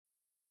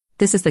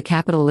This is the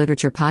Capital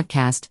Literature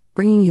Podcast,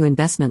 bringing you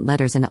investment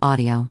letters in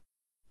audio.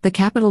 The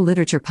Capital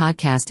Literature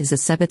Podcast is a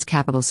Sebitz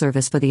Capital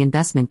service for the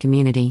investment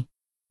community.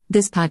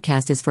 This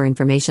podcast is for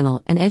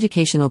informational and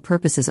educational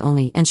purposes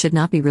only and should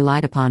not be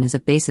relied upon as a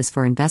basis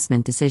for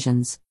investment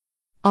decisions.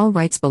 All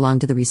rights belong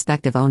to the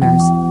respective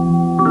owners.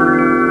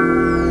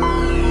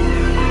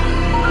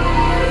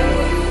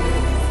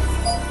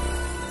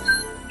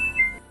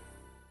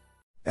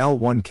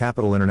 L1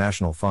 Capital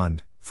International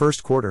Fund,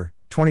 First Quarter,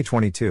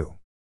 2022.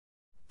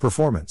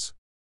 Performance.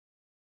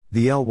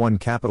 The L1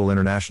 Capital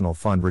International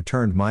Fund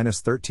returned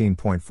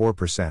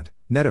 -13.4%,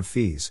 net of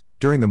fees,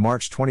 during the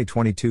March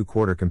 2022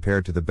 quarter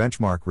compared to the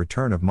benchmark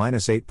return of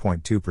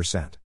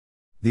 -8.2%.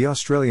 The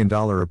Australian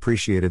dollar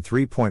appreciated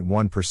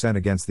 3.1%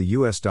 against the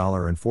US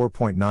dollar and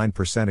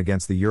 4.9%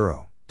 against the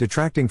euro,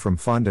 detracting from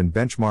fund and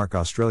benchmark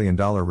Australian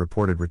dollar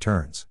reported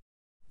returns.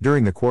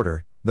 During the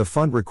quarter, the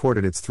fund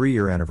recorded its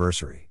 3-year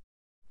anniversary.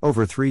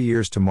 Over 3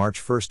 years to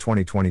March 1,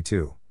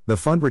 2022, the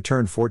fund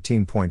returned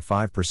 14.5%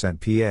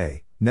 PA,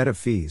 net of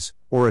fees,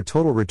 or a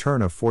total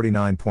return of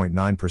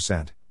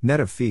 49.9%, net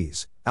of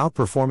fees,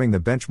 outperforming the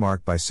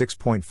benchmark by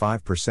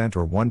 6.5%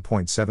 or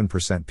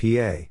 1.7%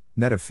 PA,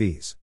 net of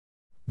fees.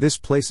 This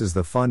places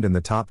the fund in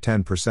the top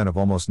 10% of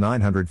almost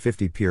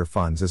 950 peer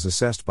funds as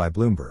assessed by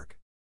Bloomberg.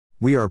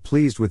 We are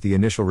pleased with the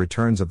initial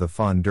returns of the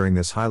fund during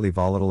this highly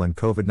volatile and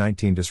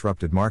COVID-19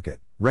 disrupted market,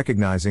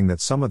 recognizing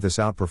that some of this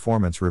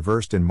outperformance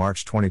reversed in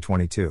March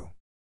 2022.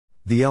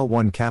 The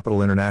L1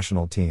 Capital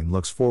International team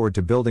looks forward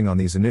to building on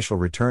these initial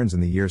returns in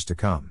the years to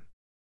come.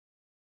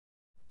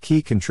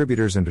 Key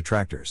contributors and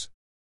detractors.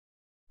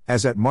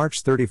 As at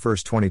March 31,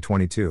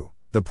 2022,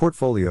 the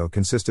portfolio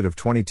consisted of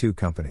 22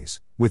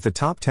 companies, with the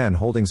top 10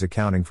 holdings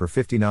accounting for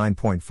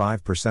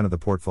 59.5% of the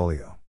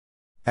portfolio.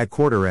 At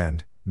quarter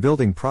end,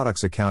 building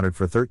products accounted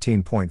for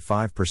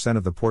 13.5%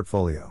 of the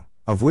portfolio,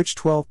 of which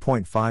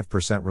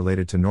 12.5%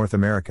 related to North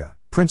America,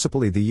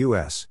 principally the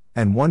US,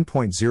 and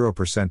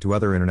 1.0% to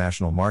other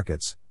international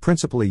markets,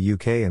 principally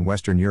UK and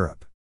Western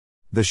Europe.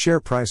 The share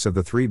price of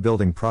the 3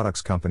 building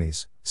products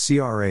companies,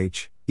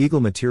 CRH,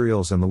 Eagle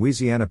Materials and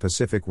Louisiana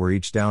Pacific, were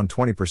each down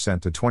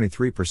 20% to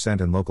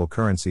 23% in local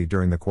currency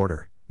during the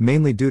quarter,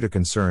 mainly due to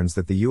concerns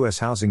that the U.S.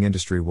 housing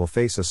industry will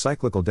face a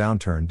cyclical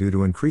downturn due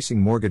to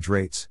increasing mortgage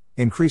rates,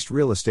 increased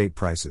real estate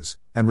prices,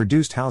 and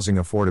reduced housing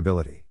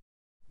affordability.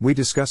 We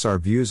discuss our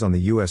views on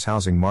the U.S.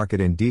 housing market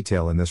in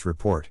detail in this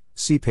report,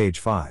 see page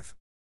 5.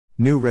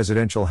 New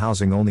residential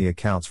housing only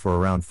accounts for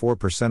around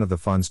 4% of the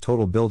fund's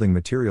total building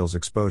materials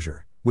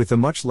exposure, with the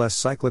much less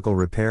cyclical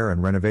repair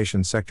and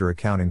renovation sector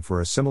accounting for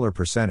a similar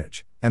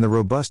percentage, and the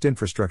robust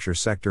infrastructure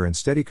sector and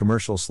steady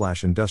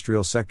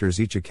commercial/industrial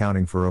sectors each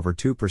accounting for over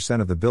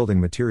 2% of the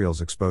building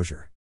materials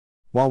exposure.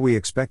 While we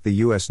expect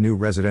the U.S. new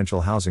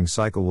residential housing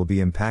cycle will be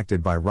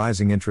impacted by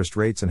rising interest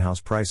rates and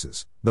house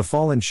prices, the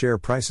fall in share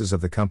prices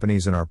of the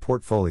companies in our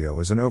portfolio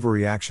is an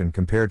overreaction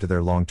compared to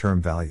their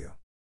long-term value.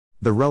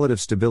 The relative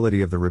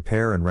stability of the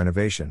repair and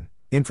renovation,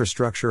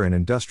 infrastructure and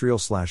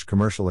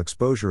industrial/commercial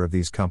exposure of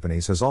these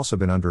companies has also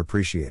been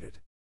underappreciated.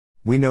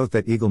 We note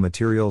that Eagle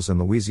Materials and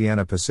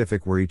Louisiana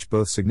Pacific were each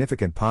both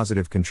significant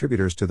positive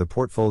contributors to the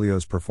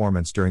portfolio's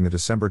performance during the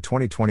December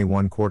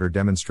 2021 quarter,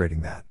 demonstrating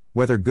that,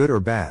 whether good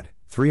or bad,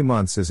 3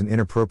 months is an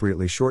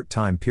inappropriately short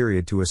time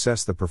period to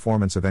assess the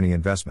performance of any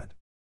investment.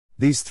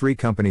 These 3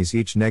 companies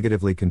each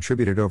negatively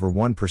contributed over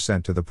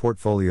 1% to the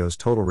portfolio's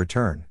total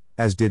return,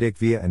 as did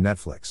IKEA and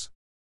Netflix.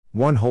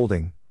 One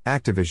holding,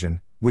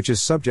 Activision, which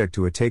is subject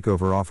to a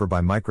takeover offer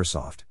by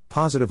Microsoft,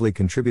 positively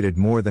contributed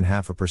more than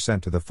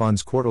 0.5% to the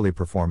fund's quarterly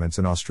performance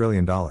in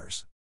Australian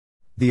dollars.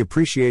 The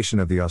appreciation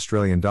of the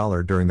Australian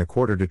dollar during the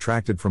quarter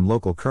detracted from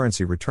local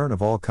currency return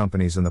of all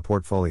companies in the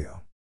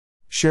portfolio.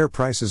 Share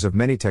prices of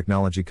many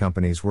technology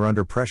companies were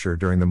under pressure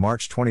during the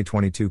March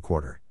 2022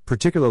 quarter,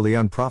 particularly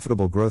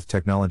unprofitable growth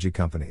technology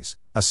companies,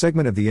 a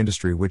segment of the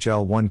industry which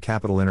L1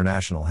 Capital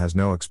International has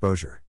no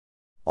exposure.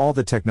 All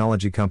the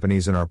technology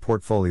companies in our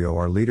portfolio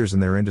are leaders in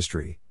their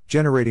industry,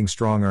 generating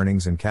strong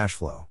earnings and cash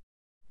flow.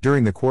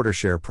 During the quarter,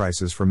 share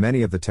prices for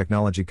many of the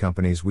technology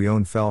companies we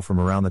own fell from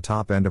around the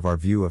top end of our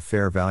view of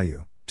fair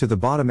value, to the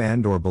bottom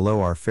end or below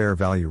our fair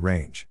value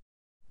range.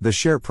 The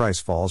share price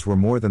falls were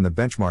more than the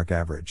benchmark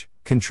average,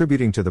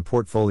 contributing to the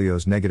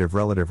portfolio's negative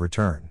relative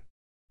return.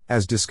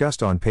 As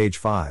discussed on page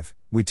 5,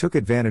 we took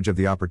advantage of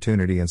the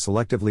opportunity and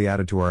selectively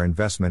added to our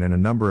investment in a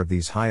number of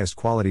these highest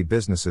quality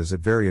businesses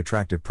at very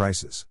attractive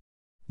prices.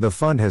 The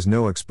fund has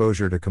no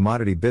exposure to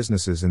commodity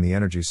businesses in the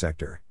energy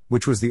sector,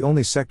 which was the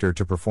only sector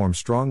to perform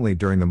strongly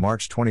during the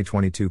March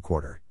 2022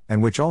 quarter,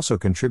 and which also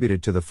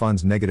contributed to the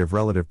fund's negative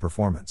relative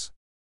performance.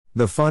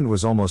 The fund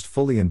was almost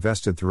fully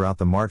invested throughout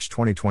the March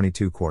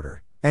 2022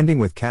 quarter, ending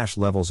with cash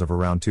levels of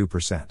around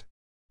 2%.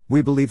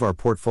 We believe our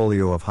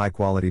portfolio of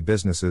high-quality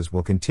businesses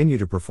will continue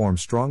to perform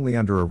strongly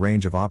under a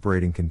range of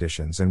operating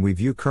conditions, and we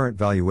view current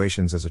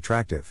valuations as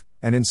attractive,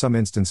 and in some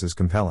instances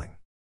compelling.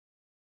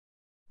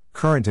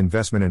 Current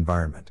investment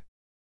environment.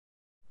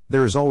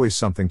 There is always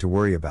something to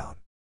worry about.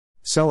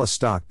 Sell a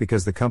stock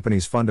because the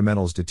company's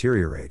fundamentals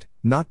deteriorate,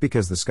 not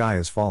because the sky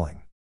is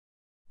falling.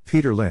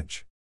 Peter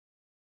Lynch.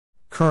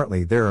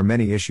 currently there are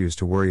many issues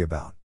to worry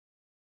about.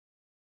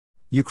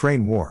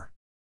 Ukraine War.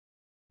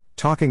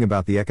 Talking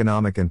about the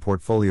economic and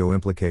portfolio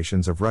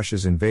implications of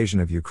Russia's invasion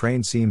of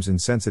Ukraine seems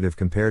insensitive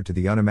compared to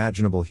the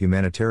unimaginable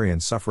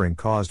humanitarian suffering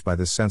caused by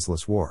this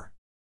senseless war.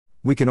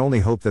 We can only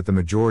hope that the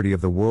majority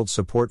of the world's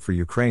support for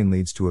Ukraine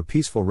leads to a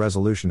peaceful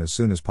resolution as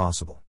soon as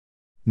possible.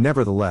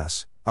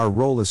 Nevertheless, our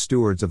role as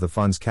stewards of the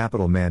fund's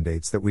capital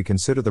mandates that we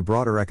consider the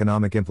broader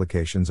economic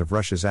implications of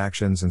Russia's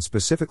actions and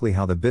specifically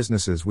how the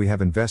businesses we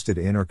have invested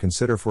in or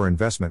consider for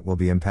investment will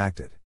be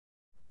impacted.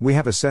 We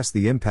have assessed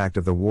the impact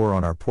of the war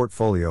on our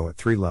portfolio at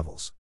 3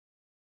 levels.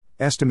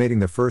 Estimating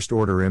the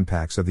first-order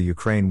impacts of the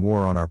Ukraine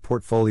war on our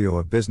portfolio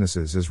of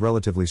businesses is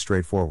relatively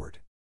straightforward.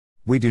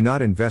 We do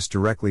not invest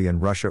directly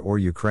in Russia or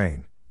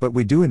Ukraine, but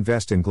we do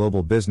invest in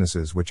global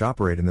businesses which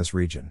operate in this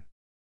region.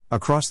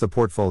 Across the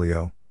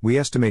portfolio, we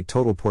estimate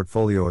total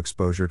portfolio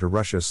exposure to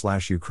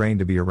Russia/Ukraine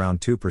to be around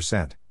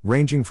 2%,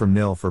 ranging from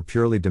nil for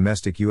purely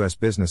domestic U.S.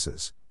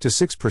 businesses, to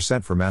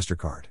 6% for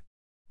MasterCard.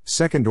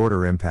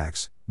 Second-order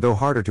impacts, though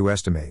harder to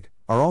estimate,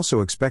 are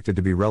also expected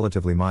to be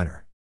relatively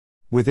minor.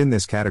 Within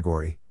this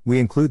category, we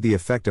include the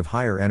effect of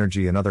higher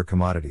energy and other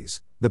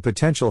commodities, the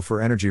potential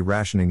for energy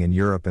rationing in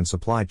Europe and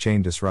supply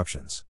chain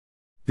disruptions.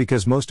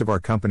 Because most of our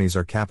companies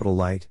are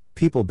capital-light,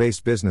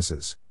 people-based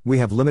businesses, we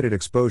have limited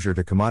exposure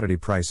to commodity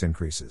price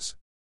increases.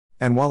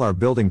 And while our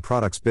building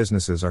products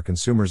businesses are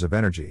consumers of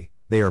energy,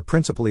 they are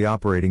principally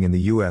operating in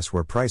the U.S.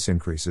 where price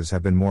increases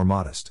have been more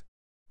modest.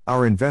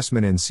 Our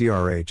investment in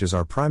CRH is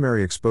our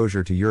primary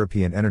exposure to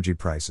European energy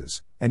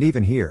prices, and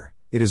even here,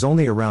 it is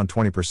only around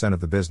 20% of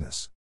the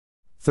business.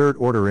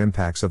 Third-order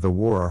impacts of the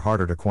war are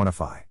harder to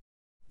quantify.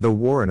 The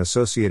war and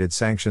associated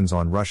sanctions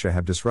on Russia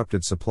have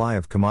disrupted supply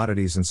of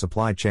commodities and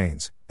supply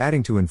chains,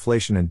 adding to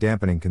inflation and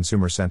dampening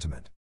consumer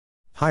sentiment.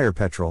 Higher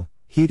petrol,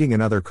 heating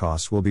and other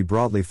costs will be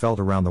broadly felt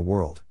around the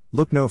world.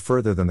 Look no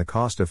further than the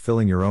cost of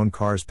filling your own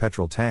car's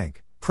petrol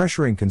tank,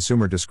 pressuring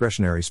consumer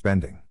discretionary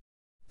spending.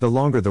 The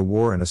longer the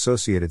war and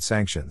associated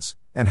sanctions,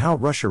 and how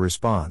Russia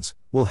responds,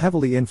 will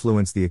heavily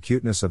influence the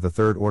acuteness of the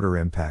third-order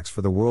impacts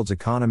for the world's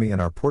economy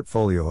and our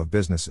portfolio of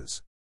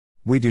businesses.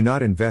 We do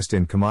not invest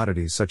in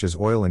commodities such as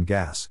oil and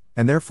gas,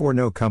 and therefore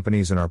no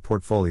companies in our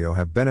portfolio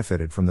have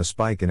benefited from the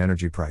spike in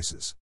energy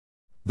prices.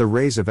 The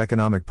rays of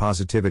economic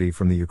positivity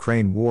from the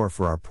Ukraine war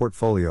for our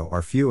portfolio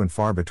are few and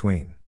far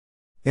between.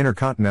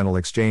 Intercontinental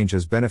exchange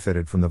has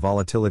benefited from the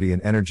volatility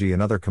in energy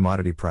and other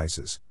commodity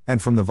prices,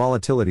 and from the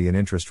volatility in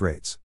interest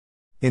rates.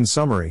 In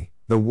summary,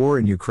 the war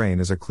in Ukraine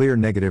is a clear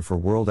negative for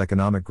world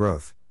economic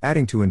growth,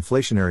 adding to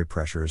inflationary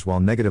pressures while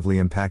negatively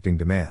impacting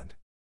demand.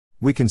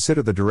 We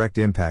consider the direct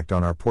impact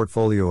on our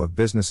portfolio of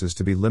businesses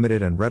to be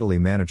limited and readily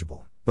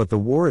manageable, but the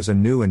war is a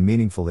new and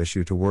meaningful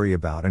issue to worry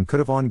about and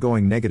could have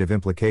ongoing negative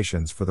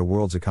implications for the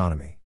world's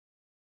economy.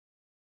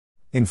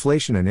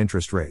 Inflation and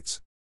interest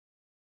rates.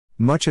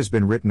 Much has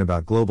been written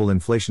about global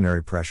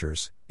inflationary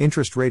pressures,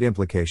 interest rate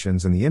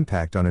implications and the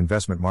impact on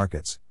investment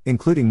markets,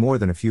 including more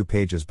than a few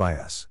pages by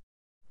us.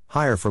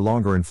 Higher for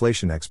longer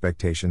inflation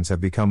expectations have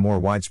become more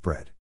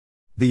widespread.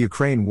 The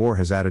Ukraine war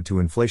has added to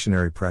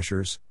inflationary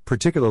pressures,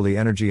 particularly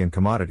energy and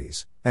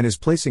commodities, and is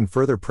placing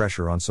further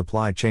pressure on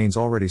supply chains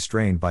already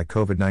strained by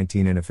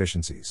COVID-19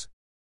 inefficiencies.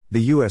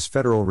 The U.S.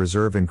 Federal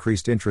Reserve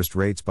increased interest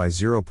rates by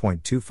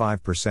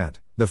 0.25%,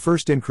 the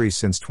first increase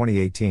since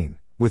 2018,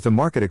 with the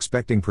market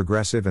expecting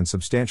progressive and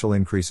substantial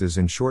increases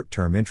in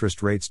short-term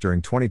interest rates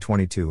during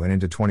 2022 and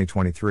into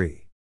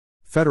 2023.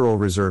 Federal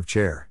Reserve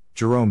Chair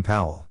Jerome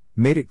Powell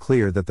made it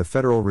clear that the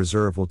Federal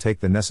Reserve will take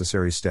the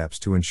necessary steps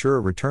to ensure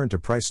a return to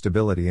price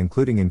stability,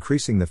 including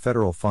increasing the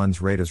federal funds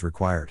rate as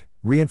required,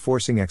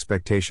 reinforcing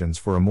expectations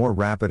for a more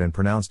rapid and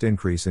pronounced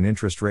increase in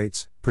interest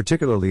rates,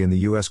 particularly in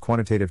the U.S.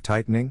 quantitative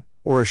tightening,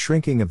 or a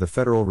shrinking of the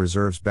Federal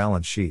Reserve's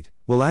balance sheet,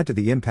 will add to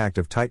the impact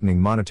of tightening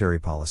monetary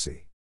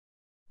policy.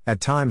 At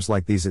times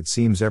like these it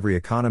seems every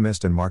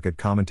economist and market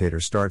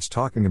commentator starts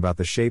talking about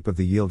the shape of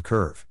the yield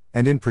curve,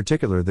 and in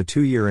particular the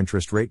 2-year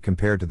interest rate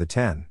compared to the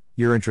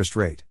 10-year interest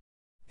rate.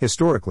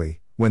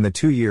 Historically, when the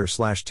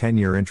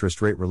 2-year/10-year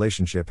interest rate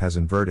relationship has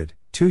inverted,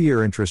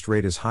 2-year interest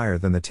rate is higher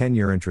than the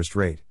 10-year interest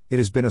rate, it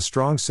has been a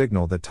strong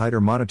signal that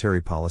tighter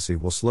monetary policy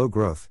will slow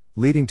growth,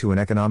 leading to an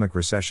economic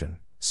recession,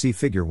 see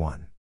Figure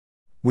 1.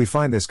 We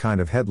find this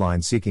kind of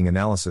headline-seeking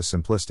analysis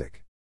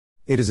simplistic.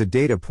 It is a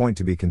data point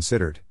to be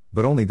considered,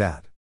 but only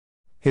that.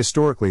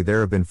 Historically there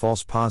have been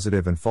false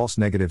positive and false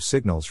negative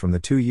signals from the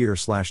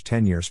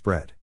 2-year/10-year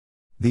spread.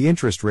 The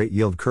interest rate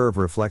yield curve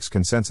reflects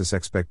consensus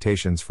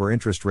expectations for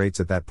interest rates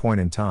at that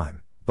point in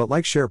time, but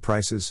like share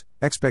prices,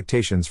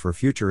 expectations for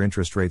future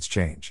interest rates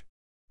change.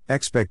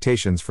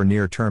 Expectations for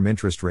near-term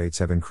interest rates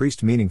have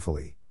increased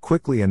meaningfully,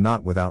 quickly and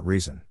not without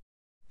reason.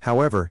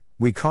 However,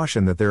 we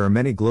caution that there are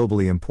many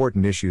globally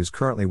important issues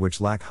currently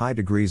which lack high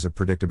degrees of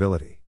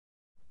predictability.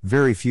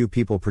 Very few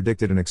people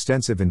predicted an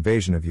extensive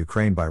invasion of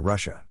Ukraine by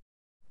Russia.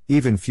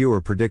 Even fewer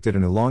predicted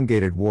an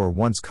elongated war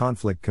once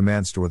conflict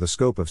commenced or the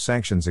scope of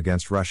sanctions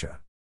against Russia.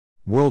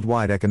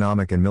 Worldwide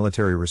economic and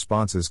military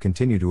responses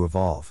continue to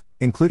evolve,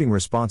 including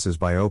responses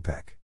by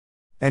OPEC.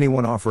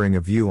 Anyone offering a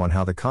view on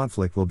how the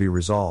conflict will be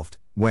resolved,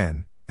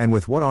 when, And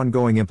with what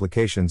ongoing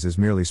implications is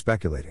merely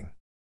speculating.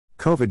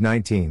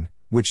 COVID-19,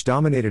 which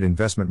dominated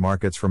investment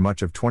markets for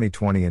much of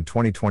 2020 and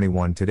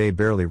 2021, today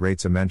barely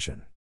rates a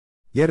mention.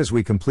 Yet as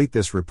we complete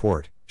this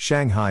report,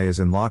 Shanghai is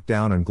in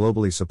lockdown and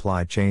globally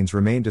supply chains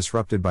remain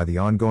disrupted by the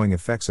ongoing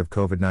effects of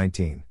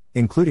COVID-19,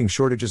 including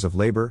shortages of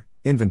labor,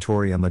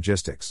 inventory and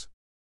logistics.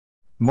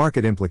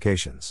 Market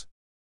implications.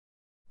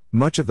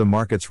 Much of the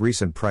market's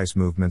recent price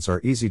movements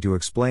are easy to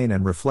explain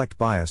and reflect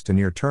bias to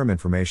near-term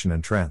information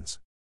and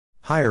trends.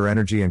 Higher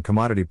energy and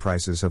commodity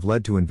prices have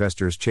led to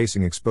investors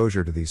chasing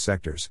exposure to these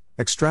sectors,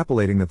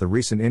 extrapolating that the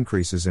recent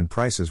increases in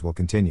prices will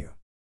continue.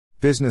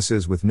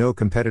 Businesses with no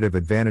competitive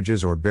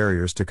advantages or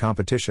barriers to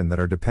competition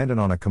that are dependent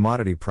on a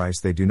commodity price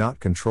they do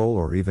not control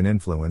or even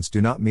influence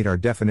do not meet our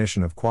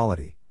definition of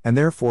quality, and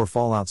therefore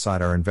fall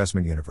outside our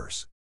investment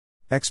universe.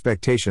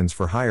 Expectations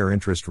for higher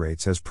interest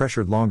rates has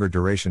pressured longer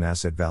duration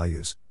asset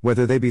values,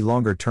 whether they be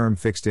longer-term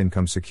fixed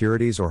income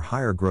securities or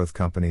higher growth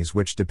companies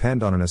which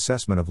depend on an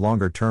assessment of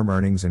longer-term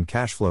earnings and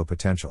cash flow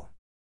potential.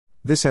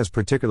 This has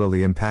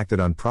particularly impacted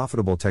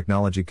unprofitable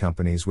technology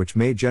companies which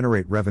may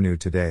generate revenue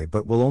today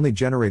but will only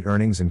generate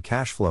earnings and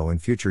cash flow in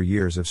future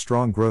years if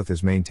strong growth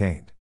is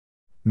maintained.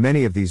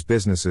 Many of these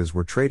businesses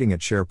were trading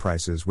at share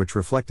prices which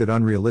reflected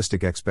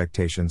unrealistic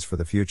expectations for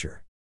the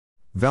future.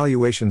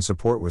 Valuation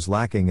support was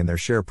lacking and their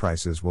share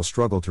prices will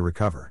struggle to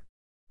recover.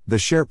 The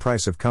share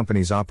price of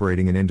companies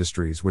operating in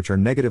industries which are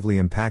negatively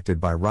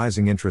impacted by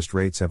rising interest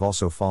rates have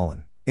also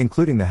fallen,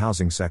 including the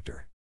housing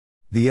sector.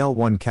 The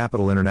L1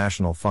 Capital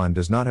International Fund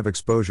does not have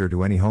exposure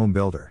to any home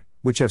builder,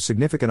 which have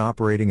significant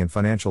operating and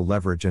financial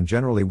leverage and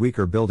generally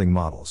weaker building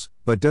models,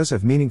 but does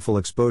have meaningful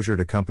exposure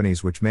to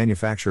companies which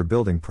manufacture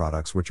building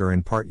products which are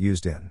in part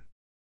used in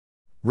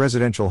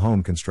residential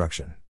home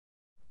construction.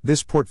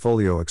 This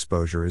portfolio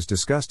exposure is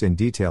discussed in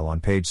detail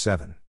on page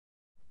 7.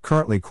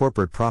 Currently,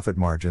 corporate profit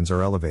margins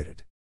are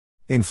elevated.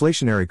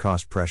 Inflationary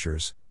cost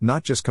pressures,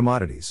 not just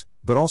commodities,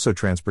 but also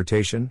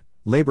transportation,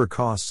 labor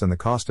costs and the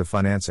cost of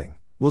financing,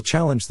 will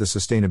challenge the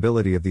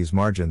sustainability of these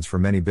margins for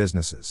many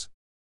businesses.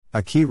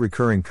 A key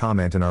recurring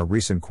comment in our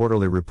recent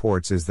quarterly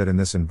reports is that in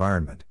this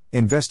environment,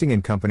 investing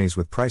in companies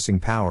with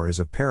pricing power is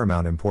of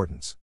paramount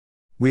importance.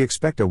 We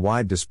expect a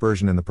wide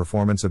dispersion in the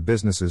performance of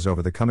businesses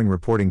over the coming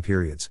reporting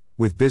periods,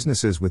 with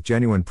businesses with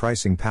genuine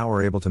pricing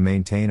power able to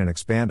maintain and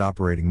expand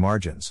operating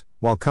margins,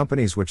 while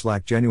companies which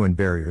lack genuine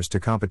barriers to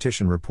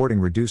competition reporting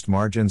reduced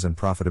margins and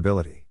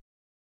profitability.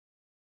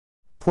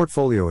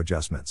 Portfolio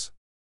adjustments.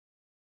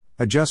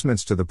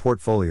 Adjustments to the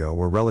portfolio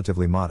were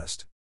relatively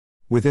modest.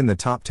 Within the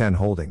top 10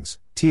 holdings,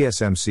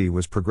 TSMC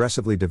was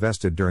progressively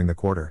divested during the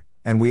quarter,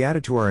 and we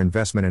added to our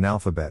investment in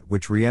Alphabet,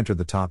 which re-entered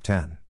the top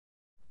 10.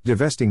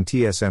 Divesting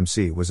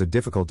TSMC was a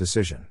difficult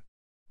decision.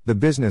 The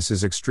business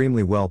is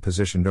extremely well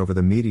positioned over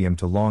the medium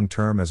to long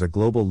term as a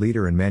global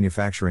leader in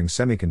manufacturing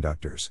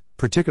semiconductors,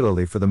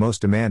 particularly for the most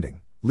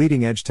demanding,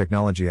 leading-edge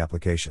technology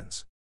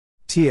applications.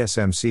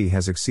 TSMC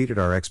has exceeded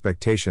our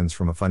expectations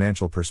from a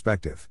financial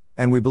perspective,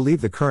 and we believe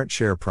the current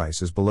share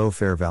price is below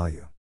fair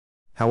value.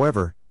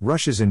 However,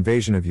 Russia's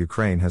invasion of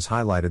Ukraine has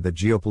highlighted that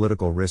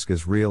geopolitical risk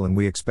is real, and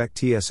we expect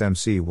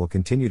TSMC will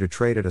continue to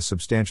trade at a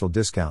substantial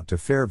discount to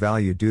fair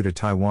value due to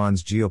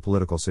Taiwan's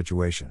geopolitical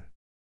situation.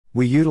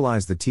 We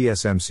utilize the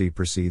TSMC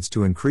proceeds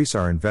to increase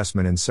our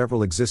investment in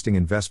several existing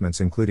investments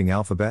including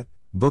Alphabet,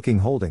 Booking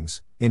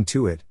Holdings,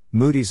 Intuit,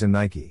 Moody's and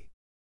Nike.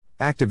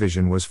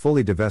 Activision was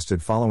fully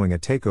divested following a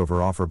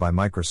takeover offer by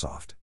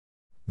Microsoft.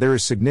 There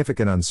is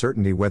significant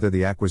uncertainty whether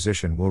the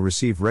acquisition will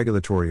receive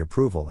regulatory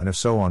approval and if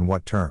so on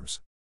what terms.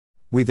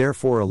 We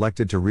therefore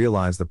elected to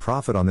realize the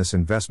profit on this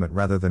investment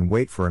rather than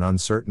wait for an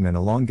uncertain and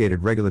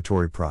elongated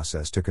regulatory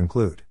process to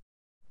conclude.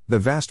 The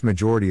vast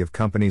majority of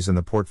companies in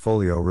the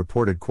portfolio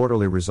reported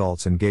quarterly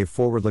results and gave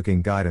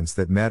forward-looking guidance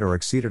that met or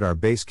exceeded our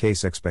base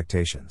case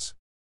expectations.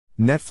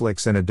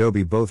 Netflix and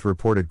Adobe both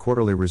reported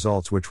quarterly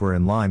results which were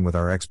in line with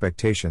our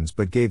expectations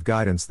but gave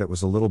guidance that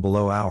was a little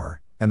below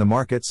our, and the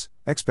market's,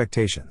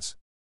 expectations.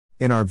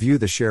 In our view,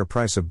 the share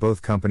price of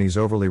both companies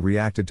overly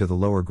reacted to the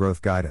lower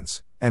growth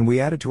guidance, and we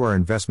added to our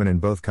investment in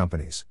both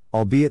companies,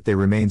 albeit they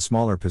remain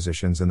smaller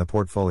positions in the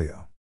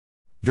portfolio.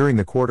 During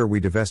the quarter we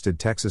divested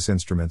Texas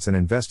Instruments and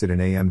invested in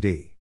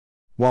AMD.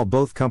 While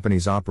both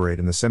companies operate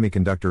in the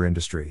semiconductor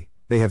industry,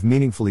 they have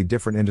meaningfully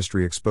different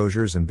industry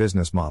exposures and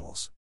business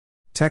models.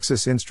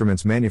 Texas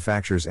Instruments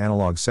manufactures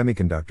analog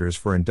semiconductors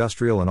for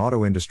industrial and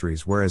auto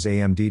industries, whereas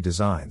AMD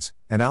designs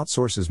and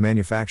outsources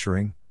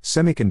manufacturing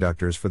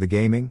semiconductors for the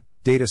gaming,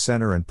 data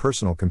center and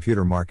personal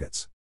computer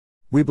markets.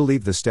 We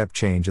believe the step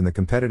change in the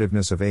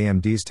competitiveness of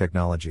AMD's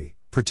technology,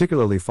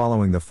 particularly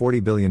following the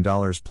 $40 billion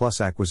plus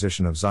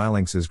acquisition of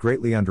Xilinx, is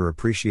greatly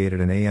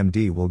underappreciated and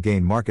AMD will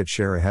gain market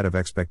share ahead of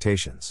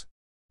expectations.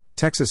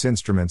 Texas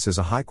Instruments is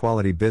a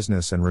high-quality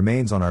business and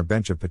remains on our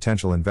bench of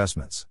potential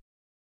investments.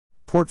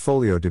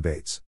 Portfolio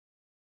debates.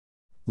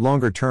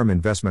 Longer-term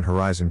investment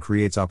horizon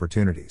creates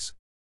opportunities.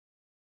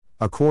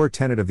 A core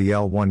tenet of the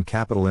L1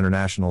 Capital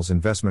International's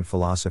investment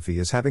philosophy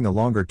is having a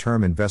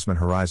longer-term investment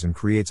horizon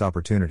creates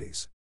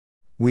opportunities.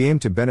 We aim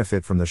to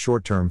benefit from the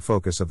short-term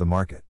focus of the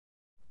market.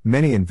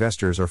 Many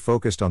investors are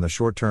focused on the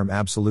short-term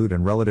absolute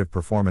and relative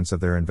performance of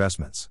their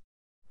investments.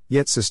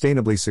 Yet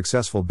sustainably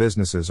successful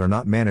businesses are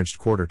not managed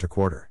quarter to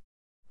quarter.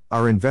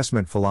 Our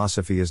investment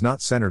philosophy is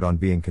not centered on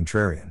being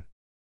contrarian.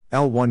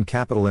 L1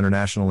 Capital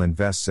International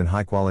invests in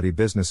high-quality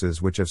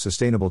businesses which have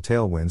sustainable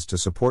tailwinds to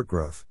support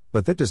growth,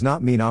 but that does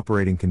not mean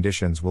operating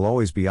conditions will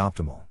always be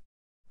optimal.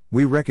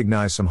 We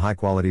recognize some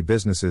high-quality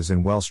businesses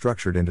in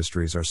well-structured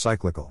industries are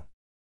cyclical.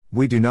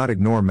 We do not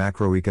ignore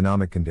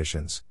macroeconomic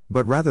conditions,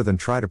 but rather than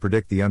try to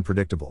predict the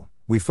unpredictable,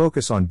 we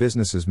focus on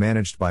businesses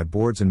managed by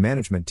boards and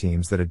management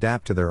teams that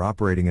adapt to their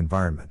operating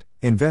environment,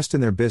 invest in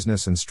their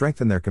business and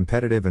strengthen their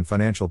competitive and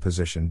financial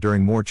position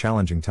during more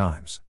challenging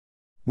times.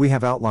 We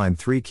have outlined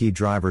 3 key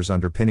drivers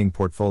underpinning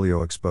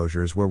portfolio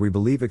exposures where we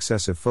believe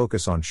excessive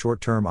focus on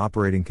short-term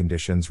operating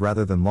conditions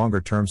rather than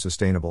longer-term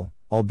sustainable,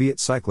 albeit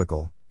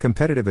cyclical,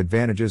 competitive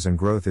advantages and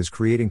growth is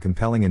creating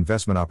compelling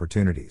investment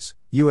opportunities.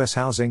 U.S.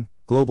 housing,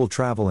 global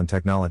travel and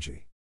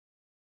technology.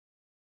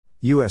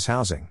 U.S.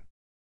 housing.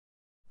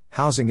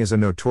 Housing is a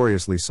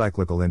notoriously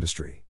cyclical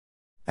industry.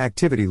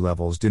 Activity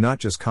levels do not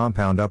just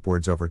compound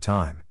upwards over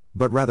time,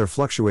 but rather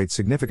fluctuate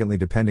significantly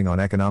depending on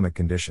economic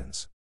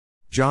conditions.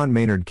 John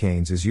Maynard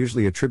Keynes is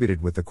usually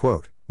attributed with the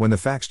quote, "When the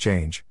facts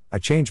change, I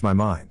change my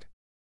mind."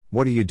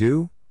 What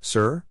do,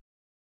 sir?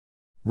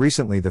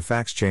 Recently the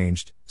facts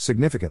changed,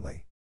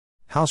 significantly.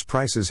 House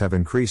prices have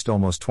increased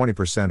almost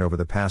 20% over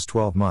the past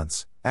 12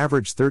 months,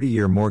 average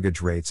 30-year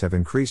mortgage rates have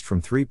increased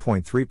from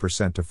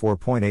 3.3% to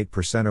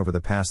 4.8% over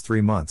the past 3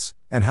 months,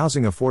 and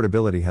housing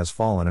affordability has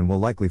fallen and will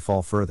likely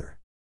fall further.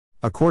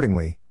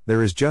 Accordingly,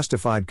 there is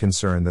justified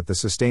concern that the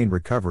sustained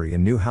recovery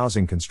in new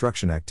housing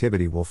construction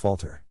activity will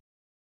falter.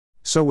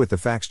 So with the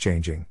facts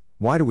changing,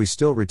 why do we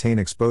still retain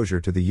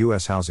exposure to the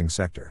U.S. housing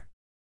sector?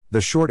 The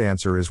short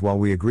answer is while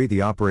we agree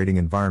the operating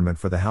environment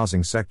for the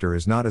housing sector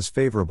is not as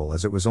favorable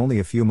as it was only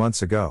a few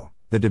months ago,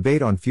 the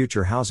debate on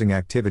future housing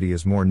activity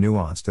is more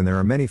nuanced and there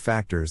are many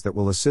factors that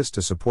will assist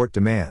to support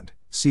demand,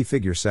 see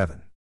Figure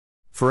 7.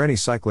 For any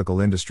cyclical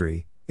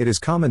industry, it is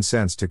common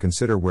sense to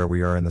consider where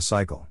we are in the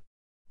cycle.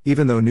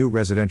 Even though new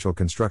residential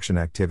construction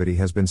activity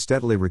has been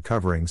steadily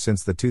recovering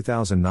since the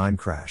 2009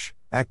 crash,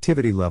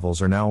 activity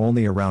levels are now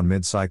only around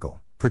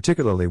mid-cycle,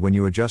 particularly when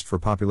you adjust for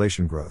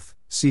population growth,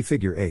 see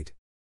Figure 8.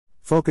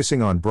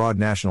 Focusing on broad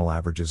national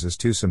averages is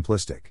too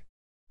simplistic.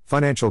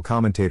 Financial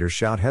commentators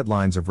shout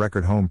headlines of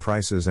record home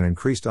prices and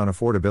increased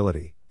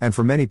unaffordability, and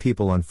for many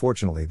people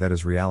unfortunately that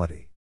is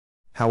reality.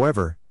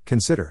 However,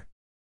 consider.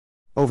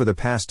 Over the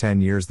past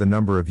 10 years the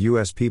number of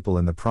U.S. people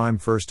in the prime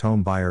first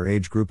home buyer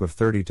age group of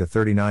 30 to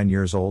 39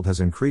 years old has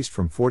increased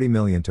from 40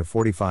 million to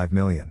 45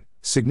 million,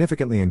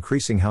 significantly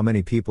increasing how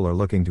many people are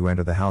looking to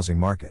enter the housing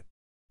market.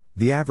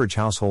 The average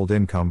household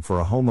income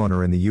for a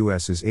homeowner in the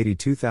U.S. is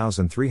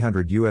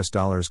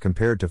 $82,300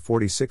 compared to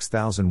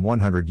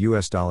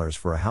 $46,100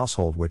 for a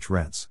household which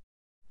rents.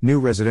 New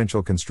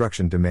residential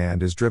construction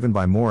demand is driven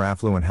by more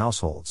affluent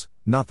households,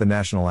 not the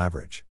national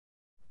average.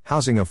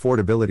 Housing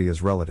affordability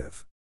is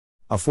relative.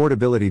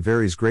 Affordability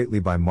varies greatly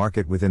by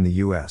market within the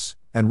U.S.,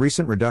 and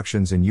recent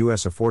reductions in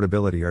U.S.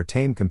 affordability are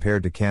tame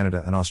compared to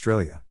Canada and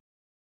Australia.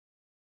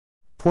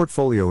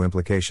 Portfolio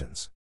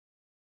implications.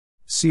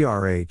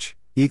 CRH,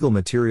 Eagle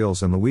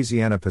Materials and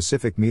Louisiana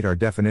Pacific meet our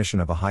definition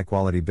of a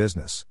high-quality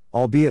business,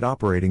 albeit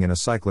operating in a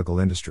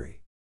cyclical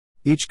industry.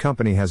 Each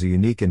company has a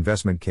unique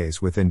investment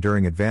case with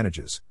enduring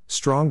advantages,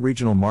 strong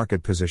regional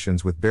market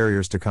positions with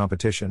barriers to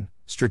competition,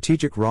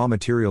 strategic raw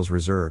materials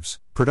reserves,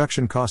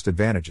 production cost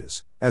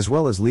advantages, as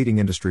well as leading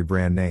industry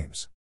brand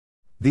names.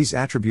 These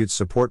attributes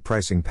support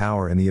pricing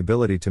power and the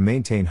ability to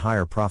maintain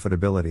higher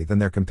profitability than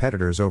their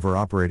competitors over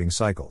operating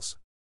cycles.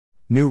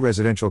 New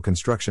residential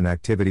construction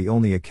activity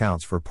only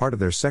accounts for part of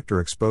their sector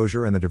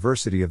exposure and the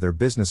diversity of their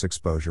business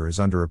exposure is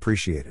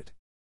underappreciated.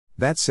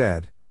 That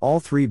said, all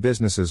 3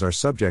 businesses are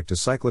subject to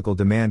cyclical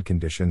demand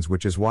conditions,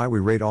 which is why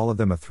we rate all of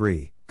them a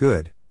 3,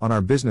 good, on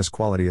our business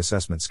quality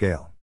assessment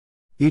scale.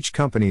 Each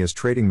company is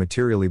trading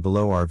materially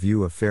below our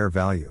view of fair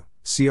value.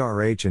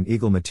 CRH and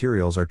Eagle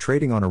Materials are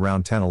trading on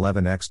around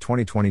 10-11x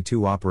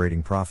 2022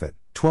 operating profit,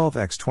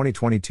 12x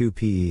 2022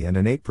 PE and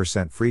an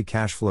 8% free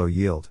cash flow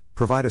yield,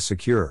 provide a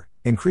secure,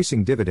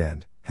 increasing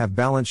dividend, have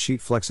balance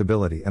sheet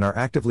flexibility and are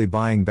actively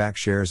buying back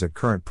shares at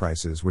current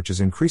prices, which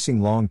is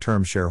increasing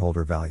long-term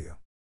shareholder value.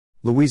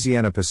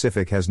 Louisiana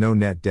Pacific has no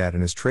net debt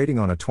and is trading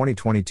on a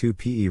 2022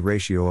 PE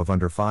ratio of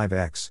under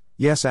 5x,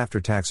 yes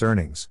after-tax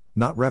earnings,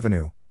 not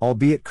revenue,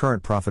 albeit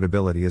current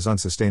profitability is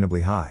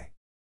unsustainably high.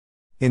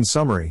 In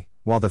summary,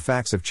 while the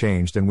facts have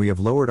changed and we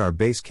have lowered our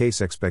base case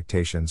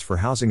expectations for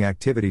housing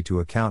activity to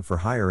account for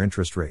higher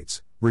interest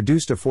rates,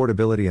 reduced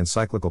affordability and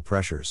cyclical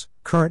pressures,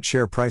 current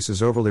share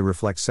prices overly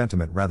reflect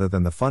sentiment rather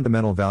than the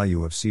fundamental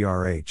value of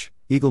CRH,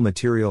 Eagle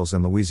Materials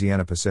and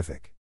Louisiana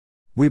Pacific.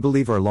 We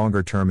believe our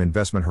longer-term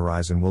investment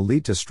horizon will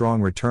lead to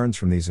strong returns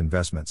from these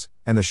investments,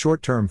 and the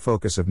short-term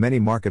focus of many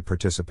market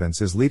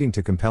participants is leading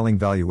to compelling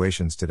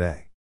valuations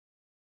today.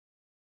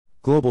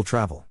 Global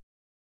travel.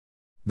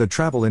 The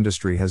travel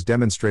industry has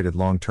demonstrated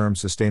long-term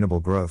sustainable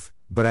growth,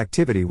 but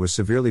activity was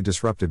severely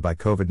disrupted by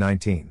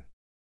COVID-19.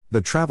 The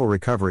travel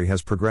recovery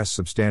has progressed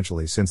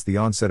substantially since the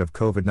onset of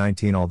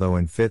COVID-19, although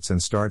in fits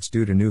and starts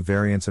due to new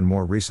variants and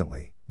more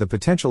recently, the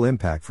potential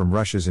impact from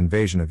Russia's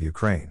invasion of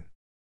Ukraine.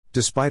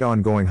 Despite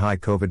ongoing high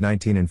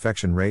COVID-19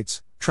 infection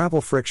rates,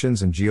 travel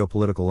frictions and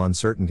geopolitical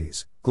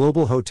uncertainties,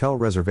 global hotel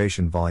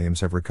reservation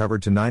volumes have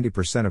recovered to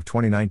 90% of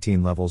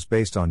 2019 levels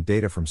based on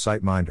data from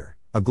SiteMinder,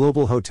 a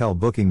global hotel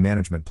booking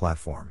management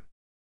platform.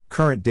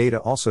 Current data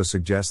also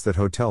suggests that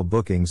hotel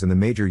bookings in the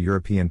major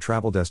European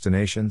travel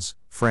destinations,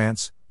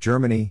 France,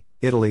 Germany,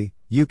 Italy,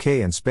 UK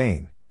and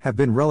Spain, have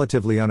been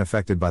relatively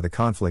unaffected by the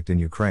conflict in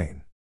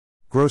Ukraine.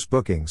 Gross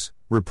bookings,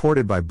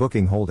 reported by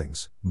Booking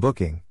Holdings,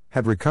 Booking,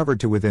 had recovered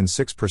to within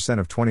 6%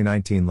 of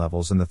 2019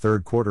 levels in the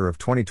third quarter of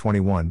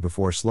 2021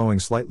 before slowing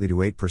slightly to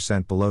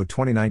 8% below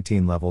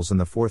 2019 levels in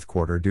the fourth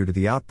quarter due to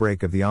the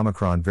outbreak of the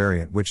Omicron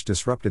variant, which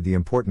disrupted the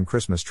important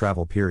Christmas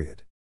travel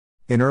period.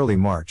 In early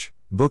March,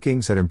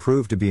 bookings had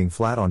improved to being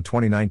flat on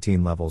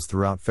 2019 levels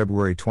throughout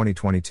February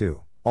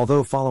 2022,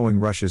 although following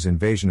Russia's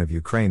invasion of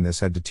Ukraine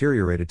this had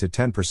deteriorated to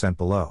 10%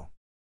 below.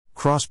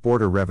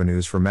 Cross-border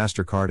revenues for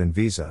MasterCard and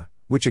Visa,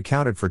 which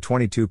accounted for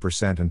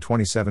 22% and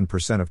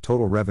 27% of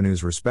total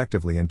revenues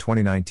respectively in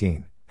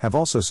 2019, have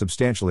also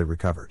substantially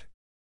recovered.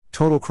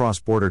 Total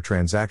cross-border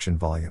transaction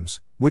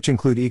volumes, which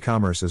include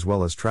e-commerce as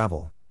well as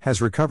travel,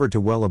 has recovered to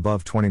well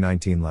above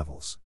 2019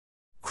 levels.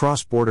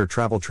 Cross-border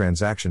travel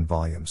transaction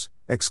volumes,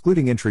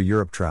 excluding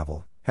intra-Europe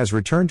travel, has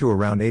returned to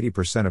around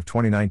 80% of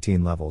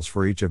 2019 levels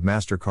for each of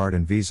MasterCard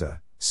and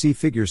Visa, see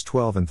figures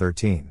 12 and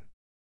 13.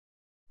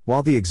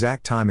 While the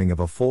exact timing of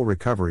a full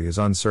recovery is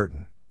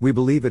uncertain, we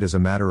believe it is a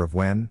matter of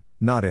when,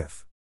 not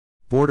if.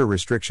 Border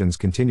restrictions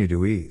continue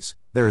to ease.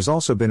 There has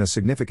also been a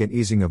significant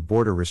easing of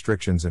border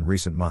restrictions in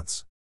recent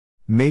months.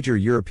 Major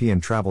European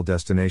travel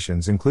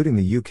destinations including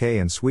the UK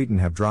and Sweden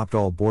have dropped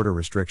all border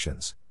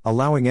restrictions,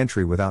 allowing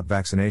entry without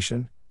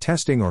vaccination,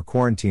 testing or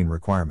quarantine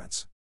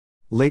requirements.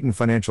 Latent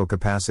financial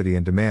capacity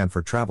and demand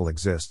for travel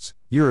exists.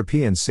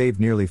 Europeans saved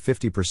nearly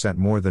 50%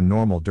 more than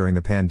normal during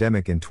the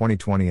pandemic in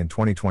 2020 and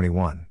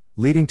 2021.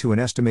 Leading to an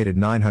estimated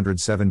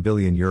 €907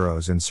 billion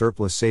in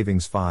surplus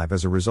savings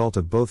as a result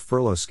of both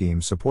furlough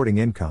schemes supporting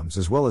incomes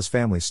as well as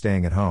families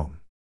staying at home.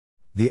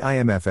 The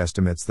IMF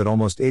estimates that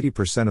almost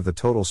 80% of the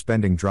total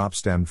spending drop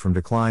stemmed from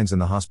declines in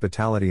the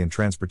hospitality and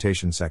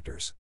transportation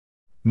sectors.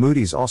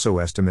 Moody's also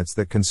estimates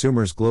that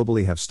consumers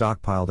globally have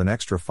stockpiled an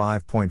extra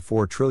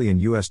 $5.4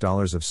 trillion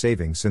of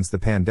savings since the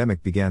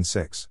pandemic began.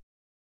 6.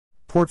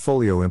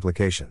 Portfolio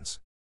implications.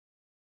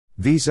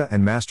 Visa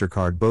and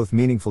MasterCard both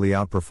meaningfully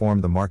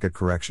outperformed the market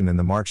correction in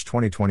the March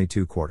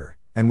 2022 quarter,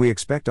 and we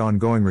expect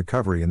ongoing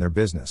recovery in their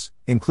business,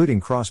 including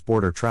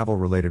cross-border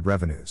travel-related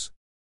revenues.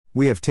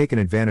 We have taken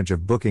advantage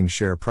of Booking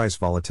share price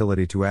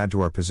volatility to add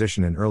to our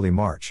position in early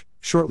March,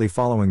 shortly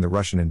following the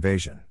Russian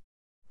invasion.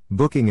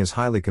 Booking is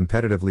highly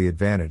competitively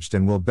advantaged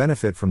and will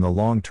benefit from the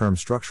long-term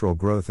structural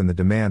growth in the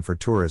demand for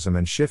tourism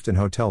and shift in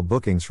hotel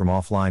bookings from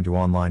offline to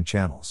online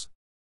channels.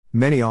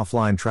 Many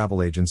offline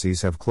travel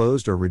agencies have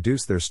closed or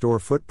reduced their store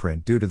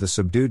footprint due to the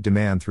subdued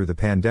demand through the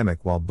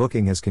pandemic, while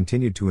Booking has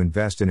continued to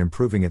invest in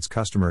improving its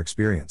customer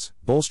experience,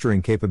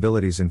 bolstering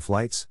capabilities in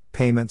flights,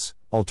 payments,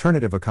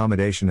 alternative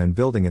accommodation and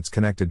building its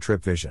connected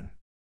trip vision.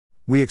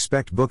 We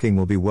expect Booking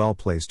will be well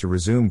placed to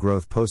resume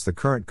growth post the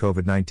current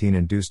COVID-19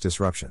 induced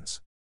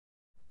disruptions.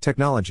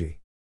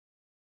 Technology.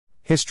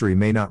 History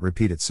may not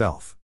repeat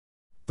itself,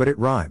 but it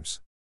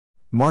rhymes.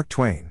 Mark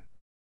Twain.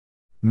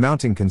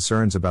 Mounting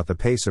concerns about the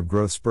pace of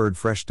growth spurred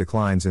fresh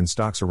declines in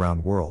stocks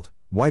around world,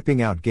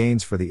 wiping out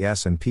gains for the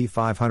S&P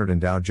 500 and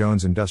Dow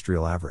Jones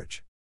Industrial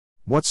Average.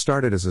 What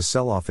started as a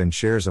sell-off in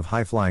shares of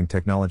high-flying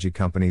technology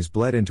companies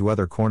bled into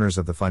other corners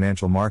of the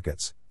financial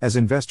markets, as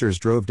investors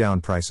drove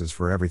down prices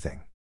for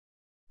everything.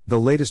 The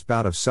latest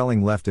bout of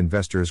selling left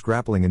investors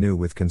grappling anew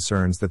with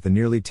concerns that the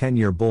nearly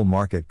 10-year bull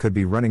market could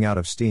be running out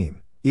of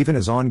steam, even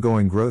as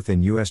ongoing growth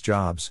in U.S.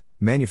 jobs,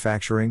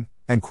 manufacturing,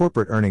 and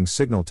corporate earnings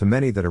signal to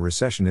many that a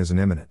recession isn't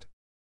imminent.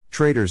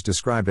 Traders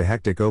described a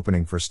hectic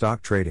opening for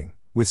stock trading,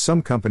 with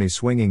some companies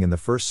swinging in the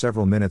first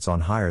several minutes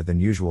on higher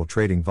than usual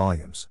trading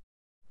volumes.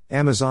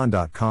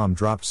 Amazon.com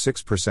dropped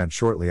 6%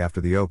 shortly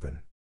after the open.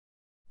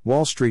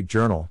 Wall Street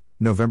Journal,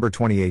 November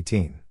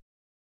 2018.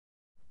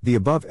 The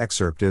above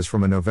excerpt is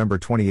from a November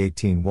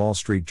 2018 Wall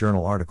Street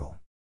Journal article.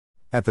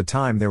 At the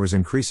time there was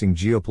increasing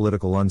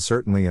geopolitical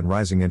uncertainty and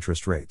rising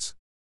interest rates.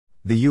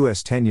 The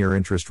U.S. 10-year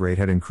interest rate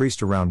had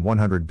increased around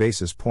 100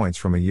 basis points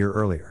from a year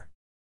earlier.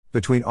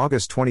 Between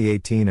August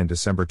 2018 and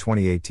December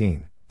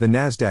 2018, the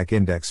Nasdaq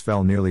index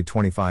fell nearly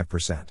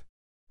 25%.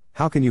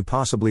 How can you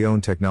possibly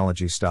own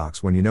technology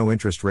stocks when you know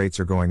interest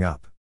rates are going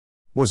up?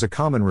 Was a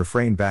common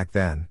refrain back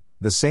then,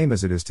 the same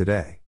as it is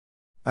today.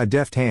 A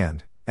deft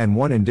hand, and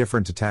one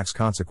indifferent to tax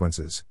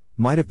consequences,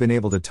 might have been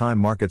able to time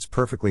markets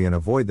perfectly and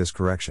avoid this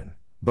correction,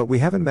 but we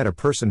haven't met a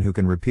person who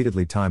can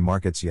repeatedly time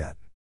markets yet.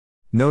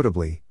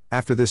 Notably,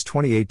 after this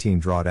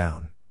 2018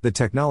 drawdown, the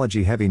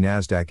technology-heavy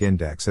Nasdaq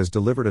index has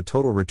delivered a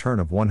total return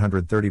of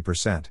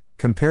 130%,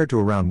 compared to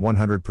around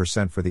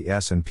 100% for the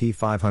S&P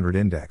 500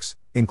 index,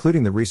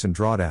 including the recent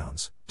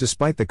drawdowns,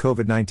 despite the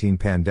COVID-19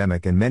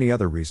 pandemic and many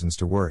other reasons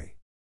to worry.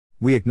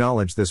 We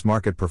acknowledge this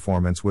market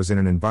performance was in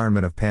an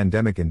environment of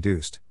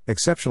pandemic-induced,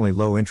 exceptionally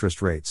low interest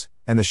rates,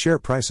 and the share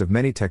price of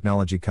many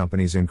technology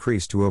companies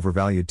increased to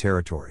overvalued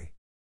territory.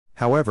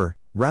 However,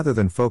 rather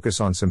than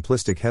focus on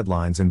simplistic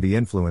headlines and be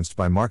influenced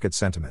by market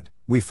sentiment,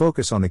 we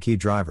focus on the key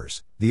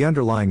drivers, the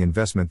underlying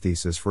investment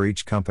thesis for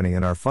each company,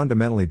 and our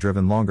fundamentally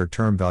driven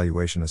longer-term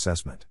valuation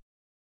assessment.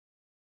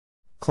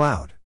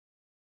 Cloud.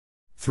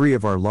 3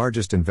 of our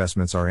largest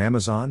investments are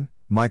Amazon,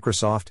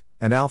 Microsoft,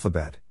 and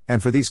Alphabet,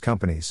 and for these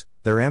companies,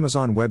 their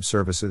Amazon Web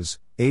Services,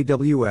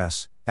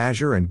 AWS,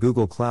 Azure and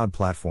Google Cloud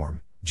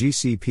Platform,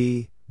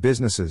 GCP,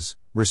 businesses,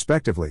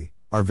 respectively,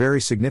 are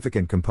very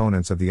significant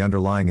components of the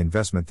underlying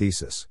investment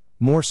thesis,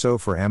 more so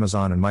for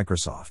Amazon and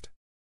Microsoft.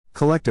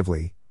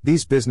 Collectively,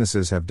 these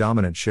businesses have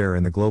dominant share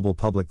in the global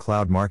public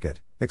cloud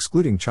market,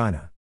 excluding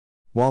China.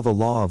 While the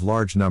law of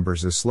large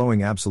numbers is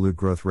slowing absolute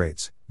growth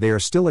rates, they are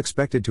still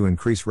expected to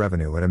increase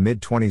revenue at a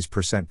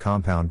mid-20s%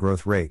 compound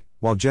growth rate,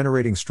 while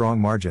generating strong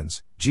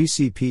margins.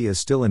 GCP is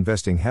still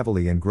investing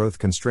heavily in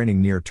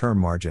growth-constraining near-term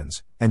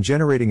margins, and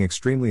generating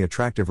extremely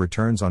attractive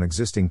returns on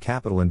existing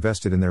capital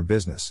invested in their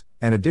business,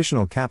 and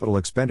additional capital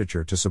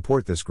expenditure to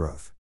support this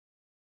growth.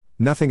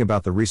 Nothing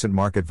about the recent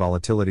market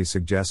volatility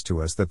suggests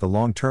to us that the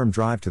long-term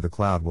drive to the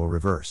cloud will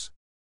reverse.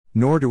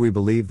 Nor do we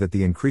believe that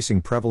the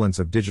increasing prevalence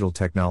of digital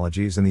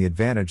technologies and the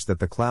advantage that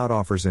the cloud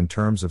offers in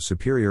terms of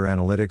superior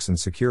analytics and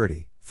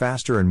security,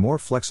 faster and more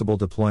flexible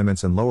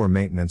deployments and lower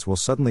maintenance will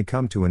suddenly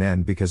come to an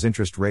end because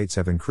interest rates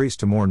have increased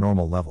to more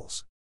normal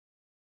levels.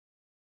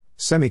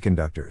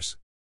 Semiconductors.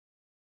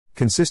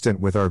 Consistent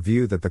with our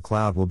view that the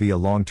cloud will be a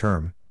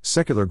long-term,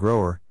 secular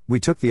grower,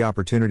 we took the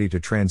opportunity to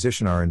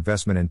transition our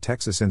investment in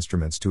Texas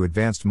Instruments to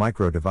Advanced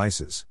Micro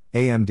Devices,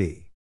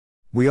 AMD.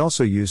 We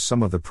also used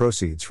some of the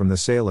proceeds from the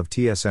sale of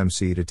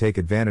TSMC to take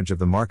advantage of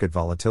the market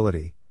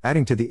volatility,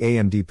 adding to the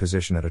AMD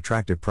position at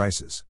attractive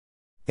prices.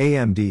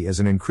 AMD is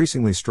an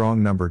increasingly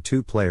strong number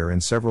 2 player in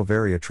several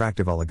very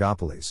attractive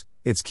oligopolies,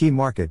 its key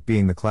market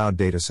being the cloud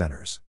data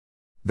centers.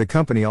 The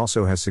company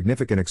also has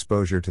significant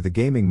exposure to the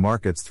gaming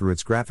markets through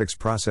its graphics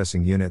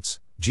processing units,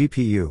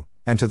 GPU,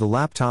 and to the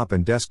laptop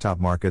and desktop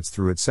markets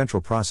through its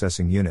central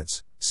processing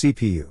units,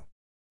 CPU.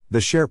 The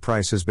share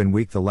price has been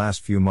weak the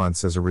last few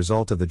months as a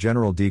result of the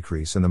general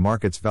decrease in the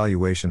market's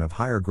valuation of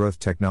higher growth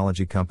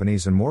technology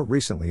companies, and more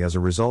recently as a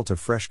result of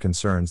fresh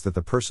concerns that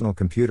the personal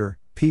computer,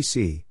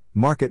 PC,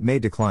 market may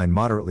decline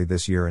moderately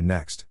this year and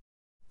next.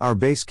 Our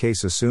base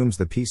case assumes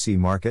the PC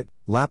market,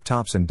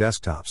 laptops and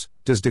desktops,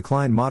 does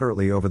decline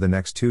moderately over the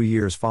next 2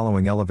 years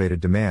following elevated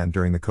demand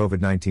during the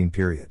COVID-19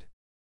 period.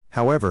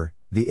 However,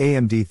 the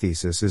AMD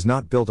thesis is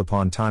not built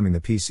upon timing the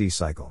PC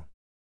cycle.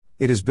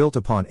 It is built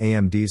upon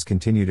AMD's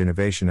continued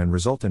innovation and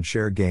resultant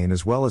share gain,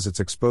 as well as its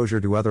exposure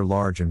to other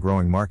large and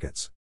growing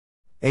markets.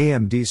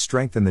 AMD's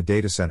strength in the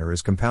data center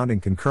is compounding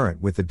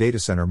concurrent with the data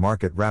center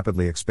market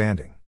rapidly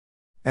expanding.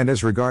 And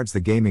as regards the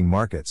gaming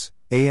markets,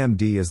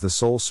 AMD is the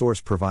sole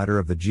source provider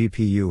of the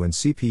GPU and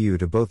CPU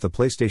to both the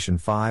PlayStation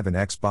 5 and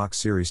Xbox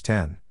Series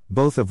 10,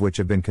 both of which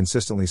have been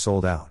consistently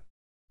sold out.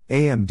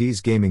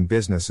 AMD's gaming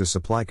business is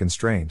supply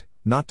constrained,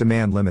 not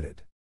demand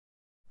limited.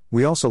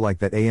 We also like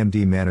that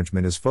AMD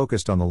management is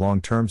focused on the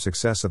long-term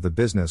success of the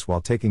business while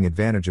taking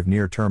advantage of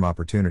near-term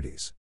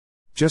opportunities.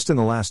 Just in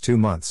the last 2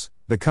 months,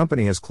 the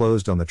company has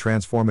closed on the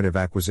transformative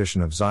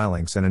acquisition of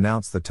Xilinx and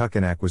announced the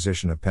tuck-in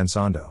acquisition of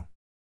Pensando.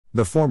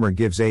 The former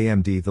gives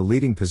AMD the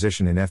leading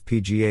position in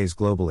FPGAs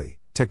globally,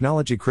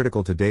 technology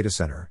critical to data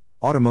center,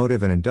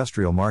 automotive and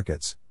industrial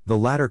markets. The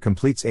latter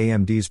completes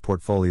AMD's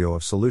portfolio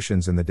of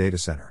solutions in the data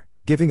center,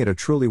 giving it a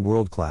truly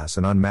world-class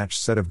and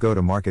unmatched set of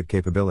go-to-market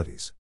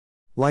capabilities.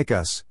 Like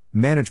us,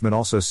 management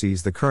also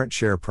sees the current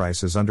share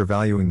price as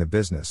undervaluing the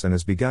business and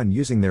has begun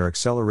using their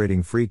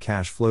accelerating free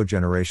cash flow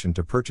generation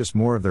to purchase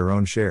more of their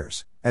own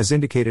shares, as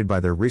indicated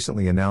by their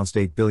recently announced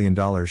 $8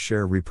 billion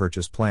share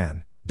repurchase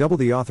plan, double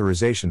the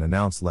authorization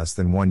announced less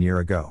than 1 year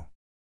ago.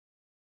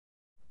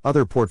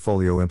 Other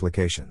portfolio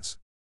implications.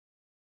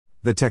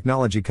 The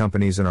technology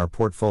companies in our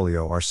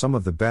portfolio are some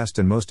of the best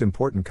and most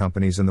important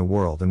companies in the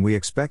world, and we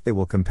expect they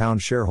will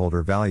compound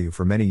shareholder value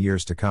for many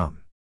years to come.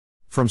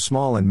 From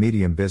small and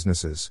medium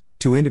businesses,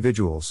 to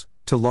individuals,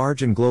 to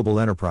large and global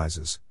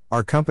enterprises,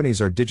 our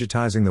companies are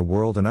digitizing the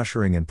world and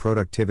ushering in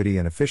productivity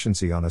and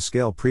efficiency on a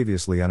scale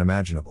previously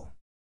unimaginable.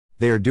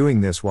 They are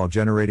doing this while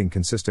generating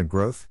consistent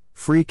growth,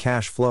 free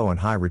cash flow and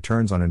high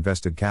returns on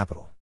invested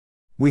capital.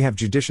 We have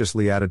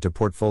judiciously added to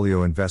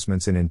portfolio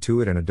investments in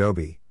Intuit and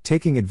Adobe,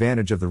 taking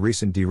advantage of the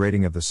recent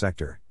derating of the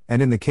sector,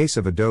 and in the case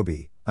of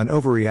Adobe, an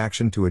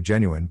overreaction to a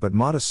genuine but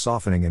modest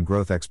softening in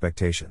growth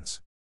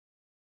expectations.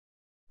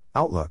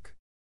 Outlook.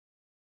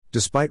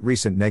 Despite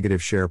recent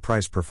negative share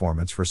price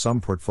performance for some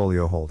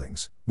portfolio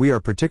holdings, we are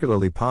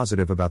particularly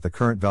positive about the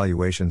current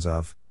valuations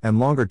of, and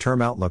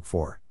longer-term outlook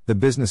for, the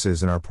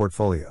businesses in our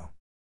portfolio.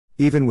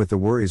 Even with the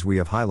worries we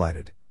have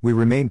highlighted, we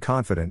remain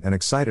confident and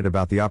excited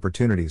about the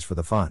opportunities for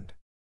the fund.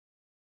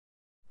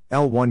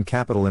 L1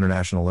 Capital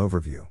International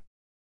Overview.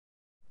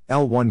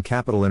 L1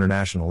 Capital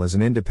International is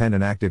an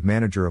independent active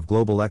manager of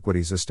global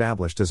equities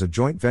established as a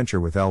joint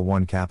venture with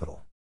L1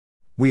 Capital.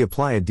 We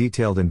apply a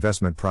detailed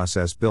investment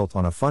process built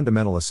on a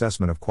fundamental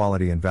assessment of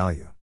quality and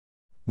value.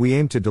 We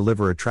aim to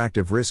deliver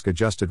attractive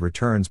risk-adjusted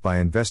returns by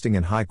investing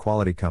in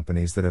high-quality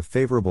companies that have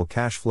favorable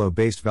cash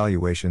flow-based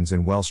valuations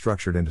in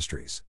well-structured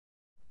industries.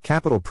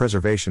 Capital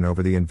preservation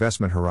over the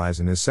investment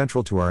horizon is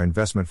central to our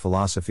investment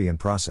philosophy and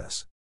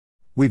process.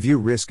 We view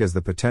risk as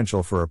the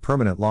potential for a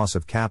permanent loss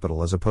of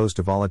capital as opposed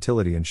to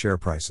volatility in share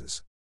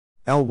prices.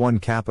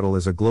 L1 Capital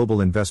is a global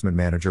investment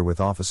manager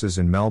with offices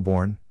in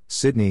Melbourne,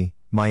 Sydney,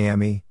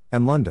 Miami,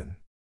 and London.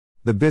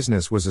 The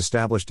business was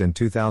established in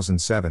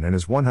 2007 and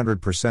is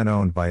 100%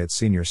 owned by its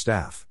senior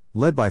staff,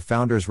 led by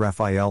founders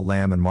Raphael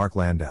Lam and Mark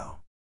Landau.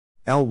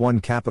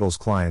 L1 Capital's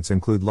clients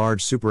include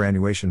large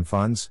superannuation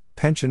funds,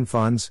 pension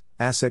funds,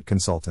 asset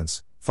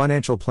consultants,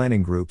 financial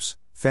planning groups,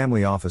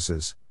 family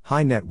offices,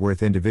 high net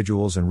worth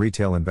individuals, and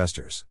retail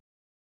investors.